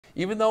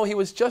Even though he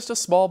was just a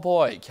small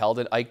boy,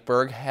 Kaldyn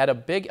Eichberg had a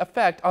big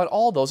effect on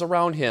all those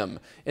around him.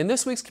 In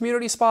this week's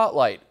Community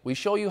Spotlight, we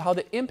show you how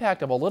the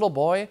impact of a little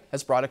boy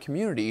has brought a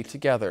community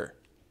together.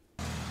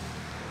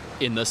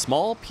 In the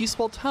small,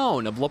 peaceful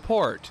town of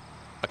LaPorte,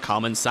 a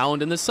common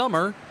sound in the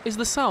summer is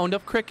the sound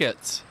of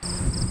crickets.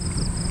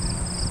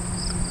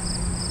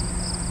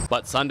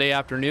 But Sunday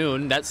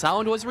afternoon, that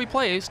sound was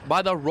replaced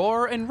by the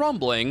roar and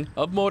rumbling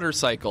of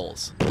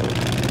motorcycles.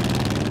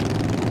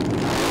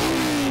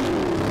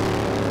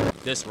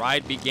 This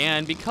ride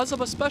began because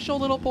of a special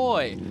little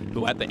boy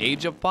who at the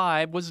age of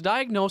 5 was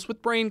diagnosed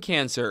with brain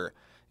cancer.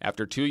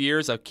 After 2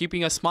 years of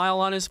keeping a smile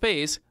on his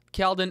face,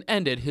 Kaldyn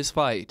ended his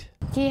fight.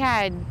 He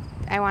had,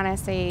 I want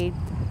to say,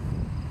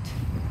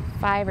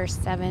 5 or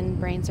 7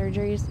 brain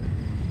surgeries.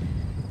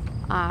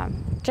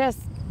 Just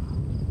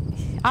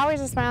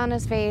always a smile on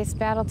his face,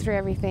 battled through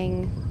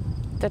everything.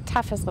 The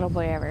toughest little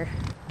boy ever.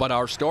 But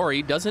our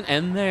story doesn't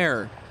end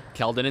there.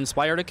 Kaldyn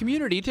inspired a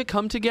community to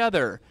come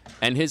together,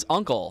 and his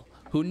uncle,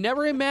 who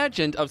never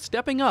imagined of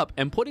stepping up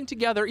and putting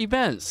together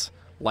events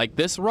like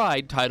this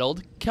ride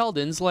titled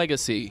Kaldyn's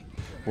Legacy.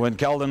 When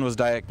Kaldyn was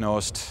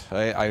diagnosed,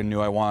 I knew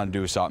I wanted to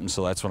do something,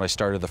 so that's when I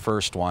started the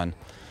first one.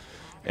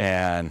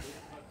 And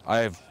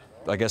I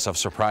guess I've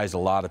surprised a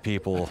lot of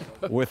people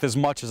with as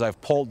much as I've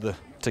pulled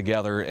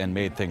together and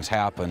made things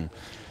happen,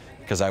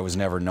 because I was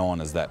never known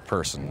as that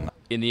person.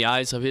 In the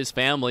eyes of his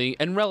family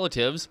and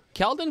relatives,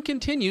 Kaldyn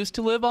continues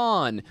to live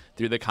on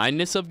through the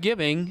kindness of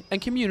giving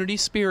and community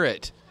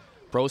spirit.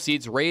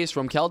 Proceeds raised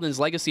from Kaldyn's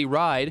Legacy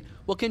ride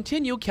will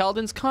continue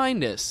Kaldyn's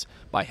kindness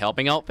by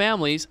helping out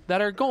families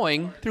that are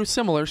going through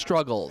similar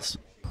struggles.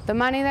 The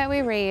money that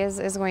we raise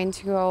is going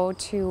to go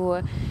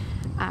to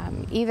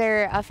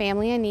either a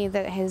family in need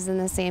that is in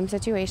the same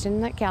situation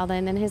that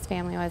Kaldyn and his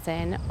family was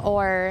in,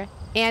 or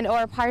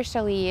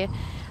partially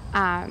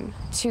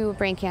to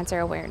brain cancer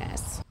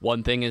awareness.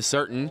 One thing is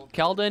certain,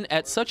 Kaldyn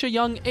at such a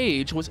young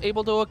age was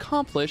able to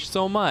accomplish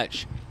so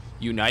much,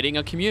 uniting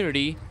a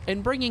community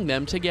and bringing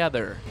them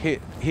together.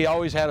 He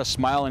always had a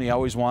smile, and he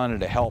always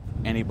wanted to help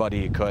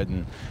anybody he could,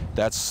 and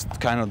that's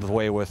kind of the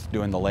way with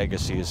doing the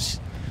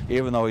legacies.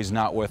 Even though he's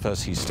not with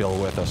us, he's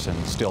still with us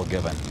and still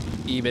giving.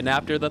 Even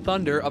after the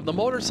thunder of the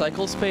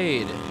motorcycles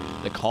fade,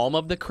 the calm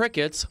of the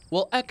crickets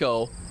will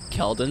echo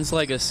Kaldyn's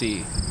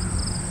legacy.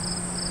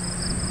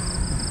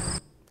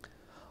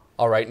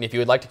 All right, and if you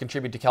would like to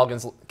contribute to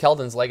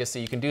Kaldyn's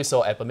legacy, you can do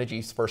so at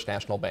Bemidji's First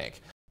National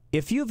Bank.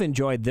 If you've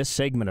enjoyed this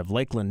segment of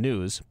Lakeland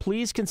News,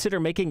 please consider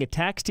making a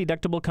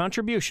tax-deductible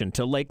contribution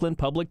to Lakeland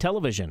Public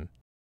Television.